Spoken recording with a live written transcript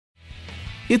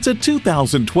It's a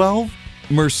 2012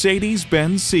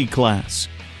 Mercedes-Benz C-Class.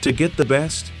 To get the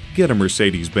best, get a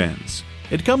Mercedes-Benz.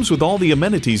 It comes with all the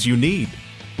amenities you need: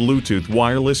 Bluetooth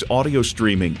wireless audio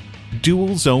streaming,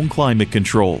 dual zone climate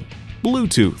control,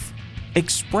 Bluetooth,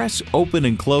 express open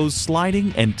and close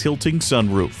sliding and tilting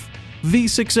sunroof,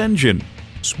 V6 engine,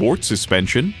 sport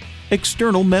suspension,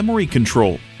 external memory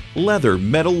control, leather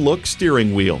metal look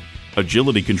steering wheel,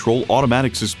 agility control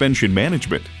automatic suspension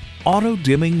management, auto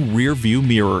dimming rear view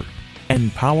mirror,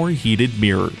 and power heated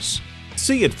mirrors.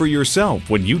 See it for yourself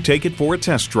when you take it for a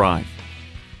test drive.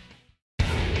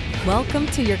 Welcome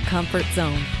to your comfort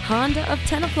zone. Honda of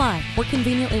Tenafly. We're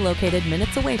conveniently located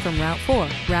minutes away from Route 4,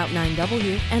 Route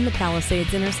 9W, and the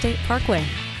Palisades Interstate Parkway.